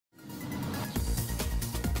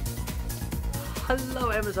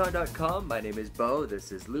Hello Amazon.com, my name is Beau,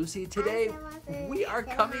 this is Lucy. Today we are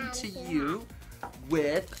coming to you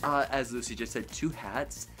with, as Lucy just said, 2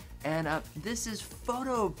 hats. And this is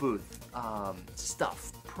photo booth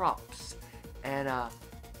stuff, props. And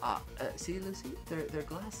see Lucy, they're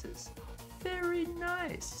glasses. Very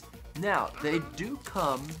nice. Now, they do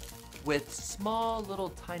come with small little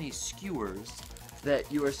tiny skewers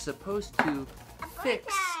that you are supposed to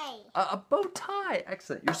fix. A bow tie,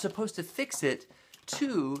 excellent. You're supposed to fix it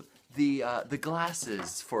to the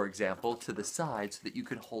glasses, for example, to the side so that you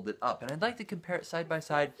can hold it up. And I'd like to compare it side by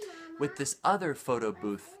side with this other photo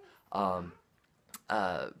booth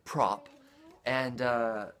prop. And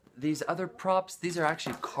these other props, these are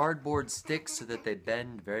actually cardboard sticks so that they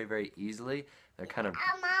bend very, very easily. They're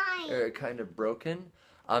kind of broken.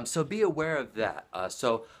 So be aware of that.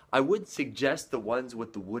 So I would suggest the ones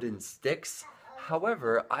with the wooden sticks.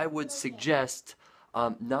 However, I would suggest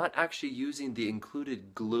not actually using the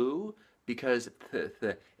included glue because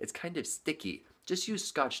it's kind of sticky. Just use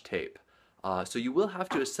scotch tape. So you will have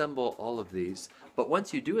to assemble all of these, but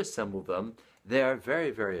once you do assemble them, they are very,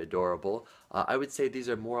 very adorable. I would say these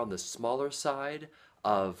are more on the smaller side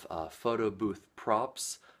of photo booth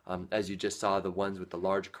props. As you just saw, the ones with the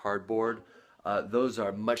large cardboard, those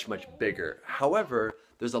are much, much bigger. However,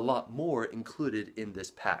 there's a lot more included in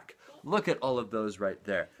this pack. Look at all of those right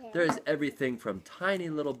there. There's everything from tiny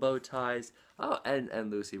little bow ties. Oh, and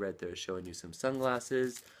Lucy right there is showing you some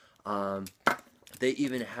sunglasses. They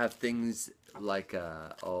even have things like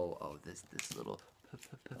this little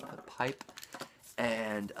pipe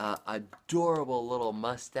and adorable little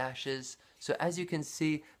mustaches. So as you can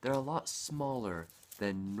see, they're a lot smaller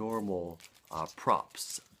than normal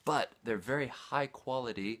props. But they're very high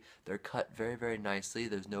quality. They're cut very, very nicely.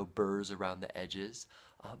 There's no burrs around the edges.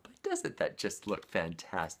 But doesn't that just look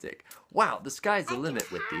fantastic? Wow, the sky's the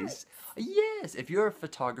limit with these. Yes, if you're a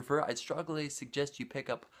photographer, I'd strongly suggest you pick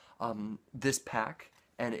up this pack,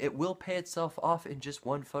 and it will pay itself off in just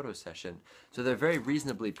one photo session. So they're very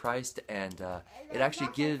reasonably priced, and it actually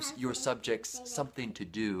gives your subjects something to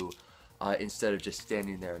do. Instead of just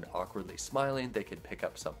standing there and awkwardly smiling, they can pick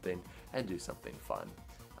up something and do something fun.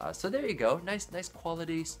 So there you go, nice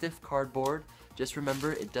quality, stiff cardboard. Just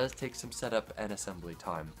remember, it does take some setup and assembly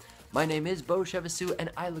time. My name is Beau, and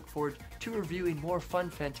I look forward to reviewing more fun,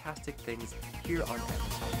 fantastic things here on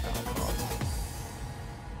Amazon.com.